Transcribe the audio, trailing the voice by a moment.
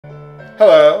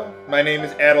Hello, my name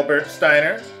is Adalbert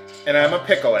Steiner, and I'm a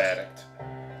pickle addict.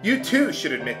 You too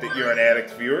should admit that you're an addict,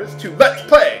 viewers, to Let's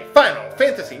Play Final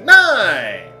Fantasy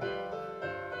IX!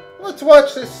 Let's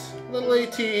watch this little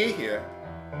ATE here.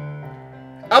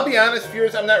 I'll be honest,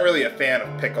 viewers, I'm not really a fan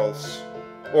of pickles.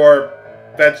 Or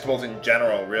vegetables in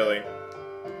general, really.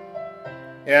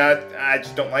 Yeah, I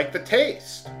just don't like the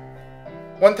taste.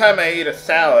 One time I ate a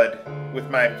salad with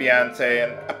my fiance,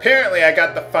 and apparently I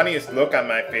got the funniest look on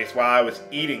my face while I was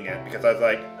eating it, because I was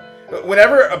like,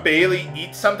 whenever a Bailey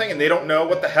eats something and they don't know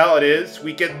what the hell it is,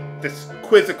 we get this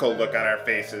quizzical look on our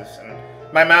faces, and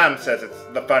my mom says it's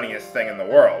the funniest thing in the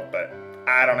world, but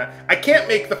I don't know. I can't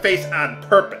make the face on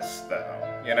purpose,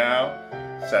 though, you know?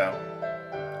 So,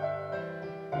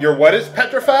 your what is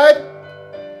petrified?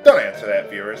 Don't answer that,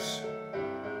 viewers.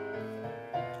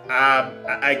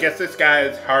 I guess this guy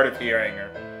is hard of hearing or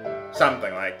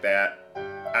something like that.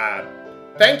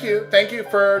 Thank you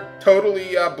for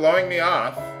totally blowing me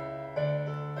off.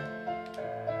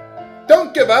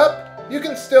 Don't give up. You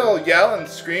can still yell and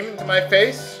scream into my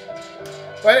face.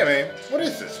 Wait a minute, what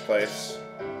is this place?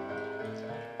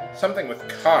 Something with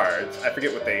cards. I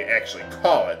forget what they actually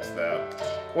call it, though.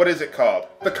 What is it called?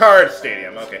 The Card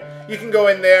Stadium. Okay. You can go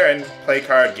in there and play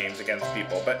card games against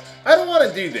people, but I don't want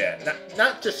to do that.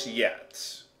 Not just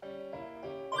yet.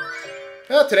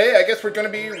 Well, today I guess we're going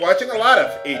to be watching a lot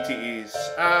of ATEs.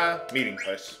 Meeting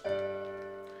place.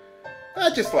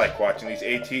 I just like watching these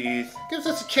ATEs. Gives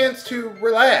us a chance to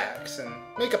relax and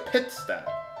make a pit stop.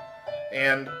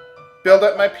 And build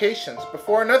up my patience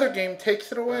before another game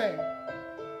takes it away.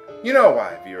 You know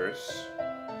why, viewers.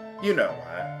 You know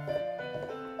why.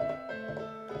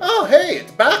 Oh, hey,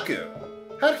 it's Baku.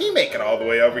 How'd he make it all the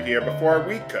way over here before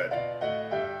we could?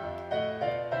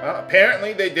 Well,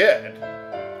 apparently they did.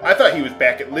 I thought he was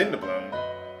back at Lindblom.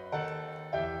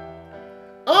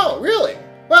 Oh, really?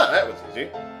 Well, that was easy.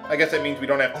 I guess that means we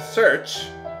don't have to search.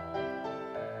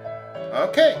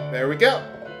 Okay, there we go.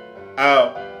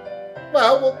 Oh.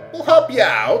 Well, we'll help you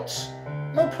out.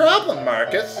 No problem,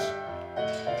 Marcus.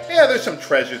 Yeah, there's some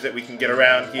treasures that we can get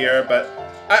around here, but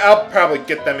I'll probably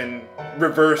get them in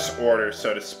reverse order,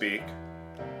 so to speak.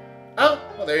 Oh,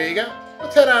 well, there you go.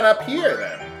 Let's head on up here,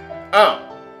 then.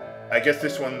 Oh, I guess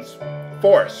this one's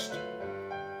forced.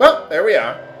 Well, there we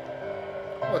are.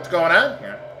 What's going on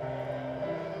here?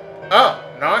 Oh,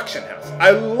 an auction house.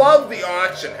 I love the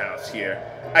auction house here.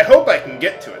 I hope I can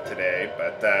get to it today,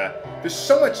 but there's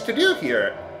so much to do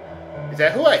here. Is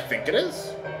that who I think it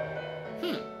is?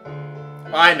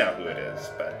 Well, I know who it is,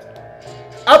 but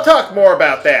I'll talk more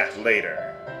about that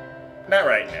later. Not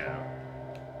right now.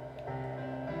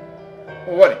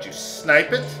 Well, what, did you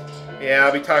snipe it? Yeah,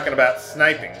 I'll be talking about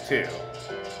sniping, too.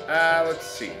 Let's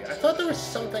see. I thought there was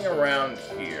something around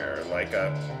here, like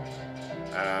a...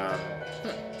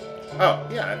 Oh,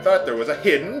 yeah, I thought there was a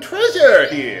hidden treasure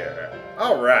here.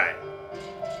 Alright.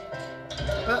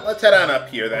 Well, let's head on up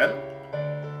here, then.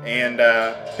 And,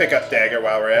 pick up Dagger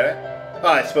while we're at it.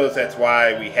 Well, I suppose that's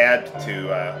why we had to,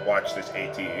 watch this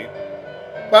ATE.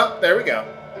 Well, there we go.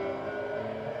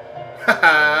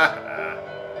 Haha.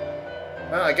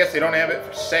 Well, I guess they don't have it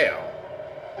for sale.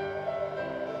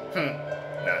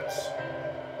 Nuts.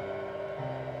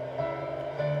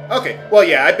 Okay, well,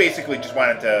 yeah, I basically just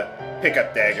wanted to pick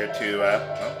up Dagger to,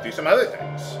 well, do some other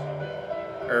things.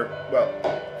 Or, well,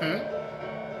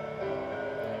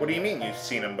 What do you mean you've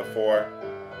seen him before?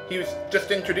 He was just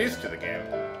introduced to the game.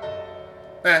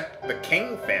 The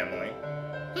King family.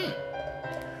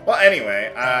 Well,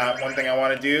 anyway, one thing I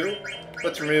want to do,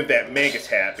 let's remove that Magus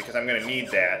hat, because I'm going to need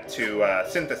that to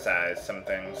synthesize some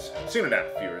things. Soon enough,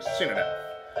 viewers, soon enough.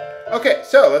 Okay,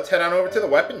 so let's head on over to the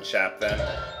weapon shop, then.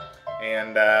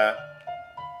 And,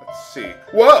 let's see.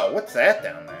 Whoa, what's that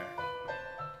down there?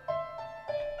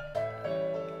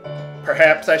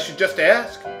 Perhaps I should just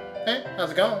ask. Hey, how's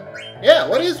it going? Yeah,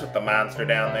 what is with the monster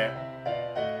down there?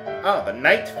 Oh, the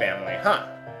Knight family, huh?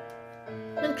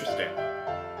 Interesting.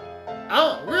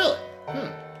 Oh, really?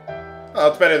 Well,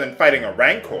 it's better than fighting a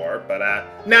Rancor, but,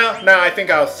 no, I think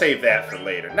I'll save that for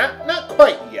later. Not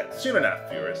quite yet. Soon enough,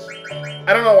 viewers.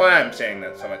 I don't know why I'm saying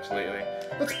that so much lately.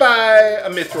 Let's buy a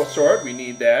Mythril Sword. We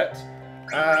need that.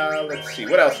 Let's see.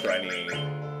 What else do I need?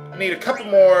 I need a couple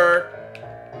more...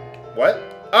 What?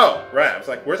 Oh, right. I was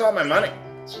like, where's all my money?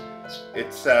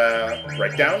 It's,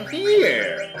 right down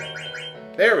here.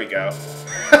 There we go.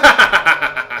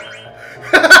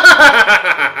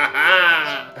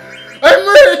 I'm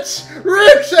rich!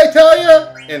 Rich, I tell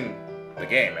ya! In the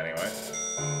game, anyway.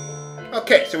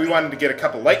 Okay, so we wanted to get a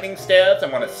couple lightning stabs. I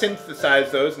want to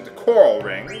synthesize those into coral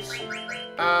rings.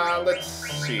 Let's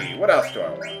see. What else do I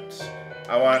want?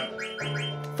 I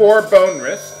want 4 bone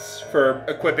wrists for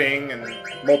equipping and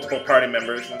multiple party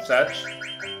members and such.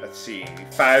 Let's see,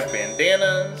 5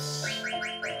 bandanas.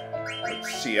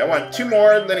 Let's see, I want 2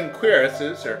 more linen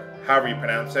cuirasses, or however you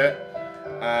pronounce it.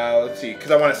 Let's see,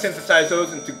 because I want to synthesize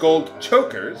those into gold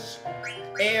chokers.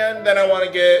 And then I want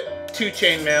to get 2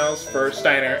 chainmails for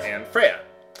Steiner and Freya.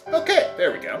 Okay,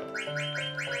 there we go.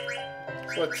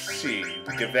 Let's see,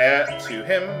 we give that to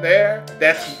him there.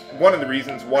 That's one of the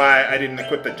reasons why I didn't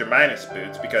equip the Germinus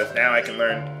boots, because now I can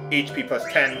learn HP plus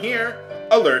 10 here,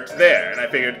 alert there. And I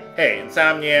figured, hey,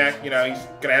 Insomniac, you know, he's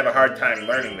going to have a hard time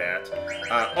learning that.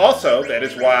 Also, that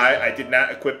is why I did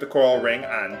not equip the Coral Ring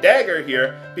on Dagger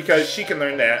here, because she can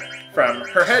learn that from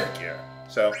her headgear.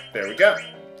 So, there we go.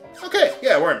 Okay,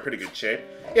 yeah, we're in pretty good shape.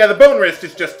 Yeah, the bone wrist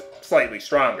is just slightly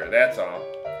stronger, that's all.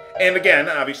 And again,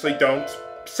 obviously don't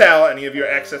sell any of your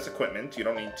excess equipment. You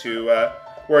don't need to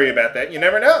worry about that. You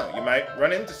never know. You might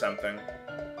run into something.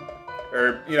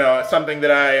 Or, you know, something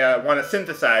that I want to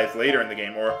synthesize later in the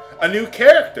game. Or a new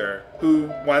character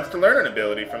who wants to learn an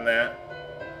ability from that.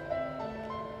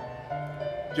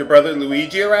 Is your brother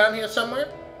Luigi around here somewhere?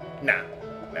 Nah.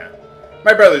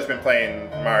 My brother's been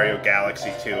playing Mario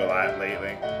Galaxy 2 a lot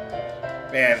lately.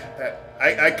 Man,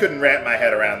 I couldn't wrap my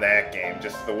head around that game.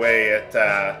 Just the way it...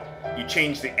 you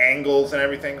change the angles and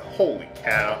everything. Holy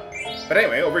cow. But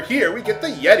anyway, over here we get the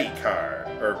Yeti card.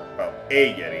 Or, well,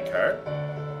 a Yeti card.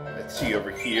 Let's see,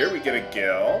 over here we get a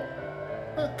Gil.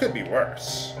 Well, it could be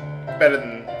worse. Better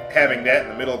than having that in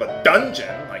the middle of a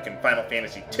dungeon, like in Final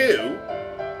Fantasy II.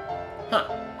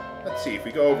 Huh. Let's see, if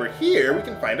we go over here, we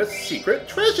can find a secret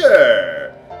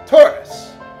treasure!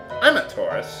 Taurus. I'm a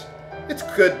Taurus. It's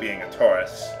good being a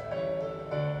Taurus.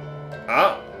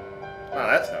 Oh. Oh,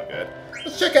 that's no good.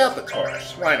 Let's check out the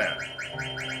Taurus. Why not?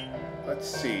 Let's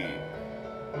see.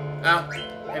 Oh,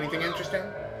 anything interesting?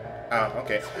 Oh,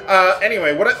 okay.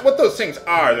 Anyway, what those things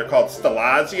are, they're called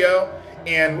Stellazio,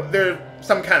 and they're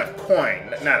some kind of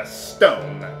coin, not a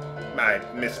stone. I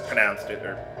mispronounced it,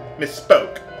 or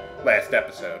misspoke last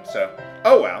episode, so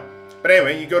oh well. But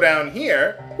anyway, you go down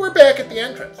here, we're back at the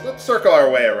entrance. Let's circle our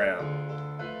way around.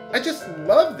 I just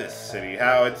love this city,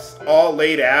 how it's all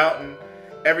laid out and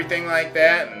everything like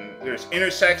that, and there's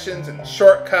intersections and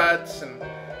shortcuts, and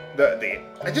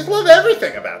I just love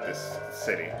everything about this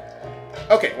city.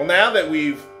 Okay, well now that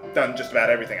we've done just about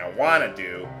everything I want to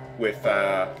do with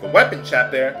the weapon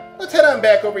shop there, let's head on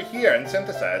back over here and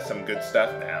synthesize some good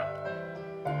stuff now.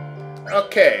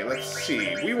 Okay, let's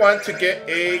see. We want to get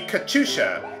a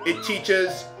Cachusha. It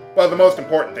teaches, well, the most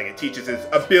important thing it teaches is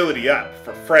ability up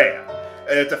for Freya.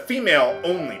 It's a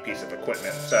female-only piece of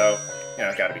equipment, so, you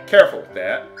know, gotta be careful with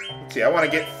that. Let's see, I want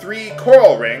to get 3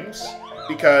 coral rings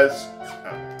because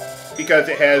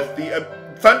it has the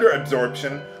thunder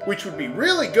absorption, which would be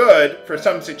really good for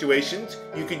some situations.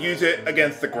 You could use it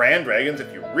against the Grand Dragons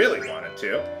if you really wanted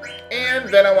to. And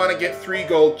then I want to get 3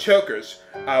 gold chokers.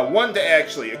 1 to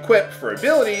actually equip for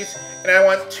abilities, and I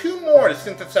want 2 more to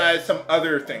synthesize some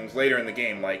other things later in the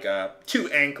game, like 2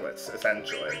 anklets,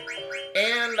 essentially.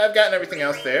 And I've gotten everything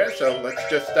else there, so let's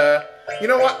just, you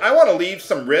know what, I want to leave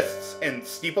some wrists and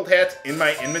steepled hats in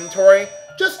my inventory,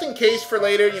 just in case for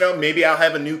later, you know, maybe I'll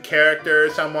have a new character or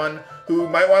someone who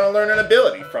might want to learn an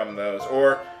ability from those,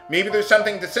 or maybe there's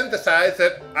something to synthesize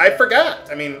that I forgot.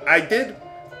 I mean, I did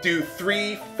do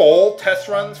 3 full test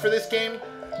runs for this game,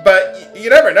 but you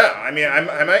never know. I mean,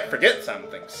 I might forget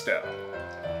something still.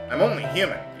 I'm only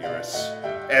human, viewers,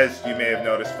 as you may have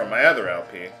noticed from my other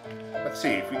LP. Let's see,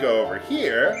 if we go over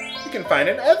here, we can find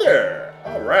an Ether.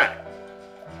 Alright.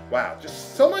 Wow,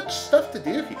 just so much stuff to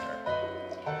do here.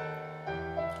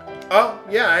 Oh,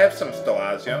 yeah, I have some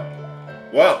Stellazio.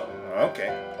 Whoa,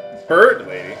 okay. Bird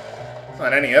Lady.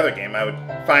 On any other game, I would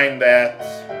find that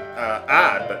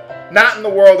odd, but not in the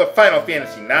world of Final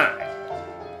Fantasy IX.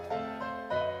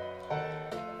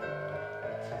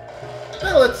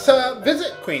 Well, let's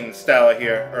visit Queen Stella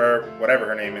here, or whatever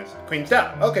her name is. Queen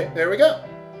Stella. Okay, there we go.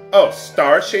 Oh,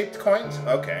 star-shaped coins?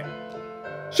 Okay.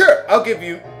 Sure, I'll give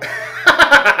you...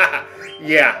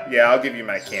 yeah, I'll give you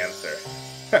my cancer.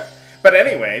 But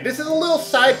anyway, this is a little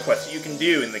side quest that you can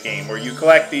do in the game where you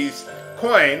collect these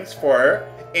coins for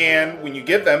her, and when you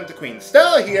give them to Queen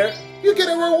Stella here, you get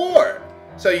a reward.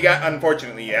 So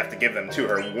unfortunately, you have to give them to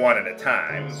her 1 at a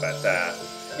time, but,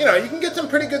 you know, you can get some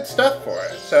pretty good stuff for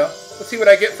it. So, let's see what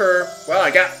I get for, well,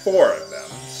 I got 4 of them,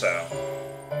 so.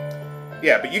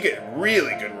 Yeah, but you get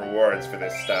really good rewards for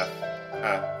this stuff.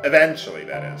 Eventually,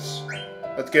 that is.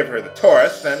 Let's give her the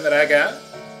Taurus, then, that I got.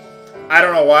 I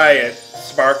don't know why it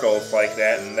sparkles like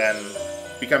that and then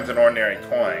becomes an ordinary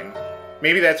coin.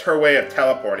 Maybe that's her way of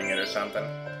teleporting it or something.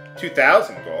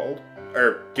 2,000 gold.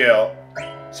 Or, Gil.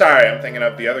 Sorry, I'm thinking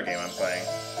of the other game I'm playing.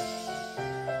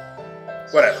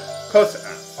 whatever. Close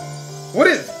enough. What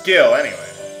is gill,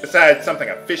 anyway? Besides something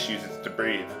a fish uses to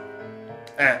breathe.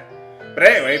 But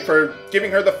anyway, for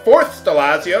giving her the 4th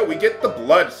Stelazio, we get the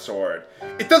Blood Sword.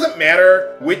 It doesn't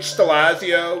matter which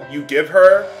Stelazio you give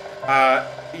her.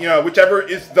 You know, whichever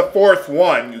is the 4th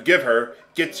one you give her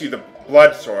gets you the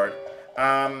Blood Sword.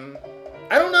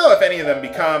 I don't know if any of them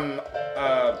become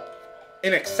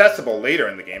inaccessible later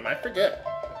in the game. I forget.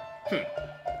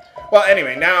 Well,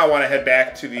 anyway, now I want to head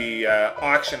back to the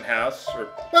auction house.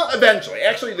 Well, eventually.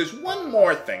 Actually, there's one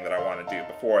more thing that I want to do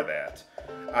before that.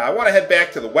 I want to head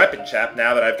back to the weapon shop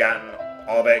now that I've gotten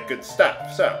all that good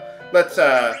stuff. So, let's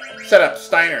set up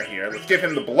Steiner here. Let's give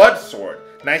him the Blood Sword.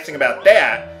 Nice thing about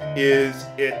that is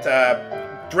it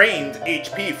drains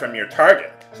HP from your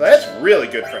target. So that's really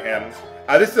good for him.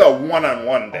 This is a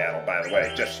one-on-one battle, by the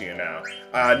way, just so you know.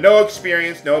 No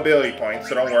experience, no ability points,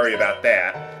 so don't worry about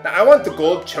that. Now, I want the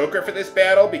gold choker for this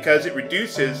battle because it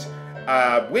reduces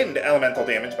wind elemental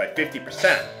damage by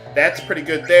 50%. That's pretty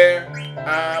good there.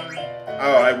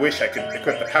 Oh, I wish I could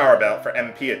equip the power belt for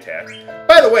MP attack.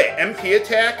 By the way, MP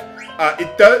attack,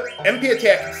 MP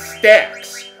attack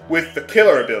stacks with the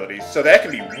killer abilities, so that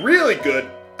can be really good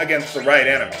against the right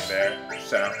enemy there.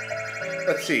 So,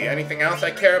 let's see, anything else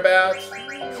I care about?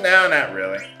 No, not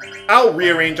really. I'll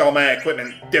rearrange all my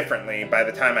equipment differently by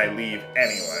the time I leave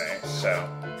anyway, so.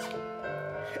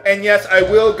 And yes, I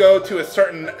will go to a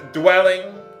certain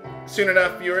dwelling soon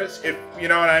enough, viewers, if you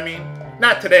know what I mean.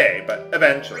 Not today, but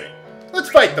eventually. Let's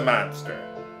fight the monster.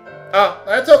 Oh,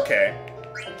 that's okay.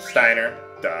 Steiner,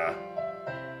 duh.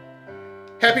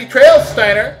 Happy trails,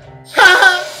 Steiner! Ha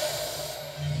ha!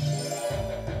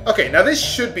 Okay, now this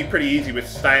should be pretty easy with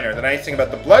Steiner. The nice thing about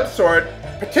the Blood Sword,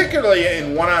 particularly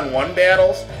in one-on-one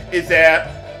battles, is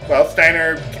that, well,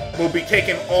 Steiner will be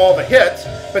taking all the hits,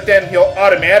 but then he'll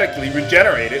automatically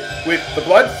regenerate it with the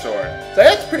Blood Sword. So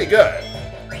that's pretty good.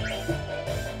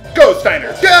 Go,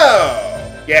 Steiner, go!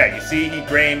 Yeah, you see, he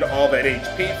drained all that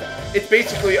HP. It's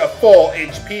basically a full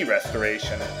HP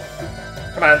restoration.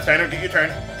 Come on, Steiner, get your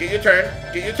turn. Get your turn.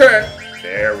 Get your turn.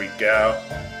 There we go.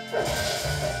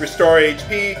 Restore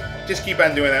HP. Just keep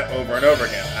on doing that over and over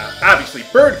again. Obviously,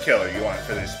 Bird Killer you want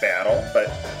for this battle, but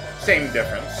same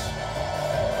difference.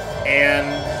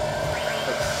 And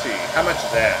let's see, how much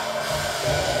is that?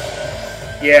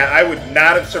 Yeah, I would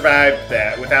not have survived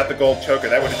that without the gold choker.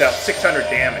 That would have dealt 600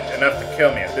 damage, enough to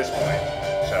kill me at this point.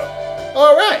 So,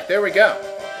 alright, there we go.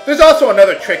 There's also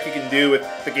another trick you can do with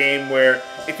the game where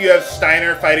if you have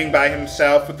Steiner fighting by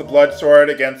himself with the Blood Sword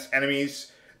against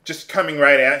enemies just coming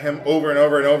right at him over and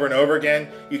over and over and over again,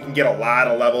 you can get a lot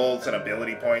of levels and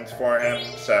ability points for him.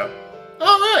 So,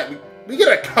 alright, we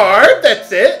get a card,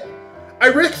 that's it. I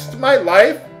risked my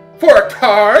life for a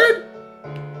card?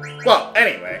 Well,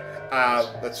 anyway,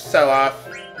 let's sell off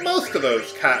most of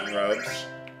those cotton robes.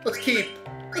 Let's keep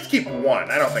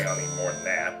one. I don't think I'll need more than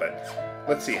that, but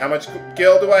let's see. How much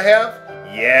gil do I have?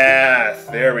 Yes,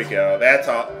 there we go. That's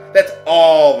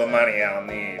all the money I'll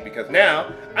need, because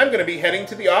now I'm going to be heading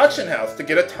to the auction house to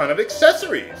get a ton of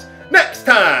accessories. Next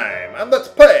time on Let's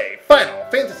Play Final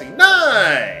Fantasy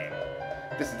IX!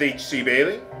 This is HC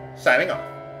Bailey, signing off.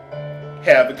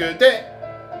 Have a good day.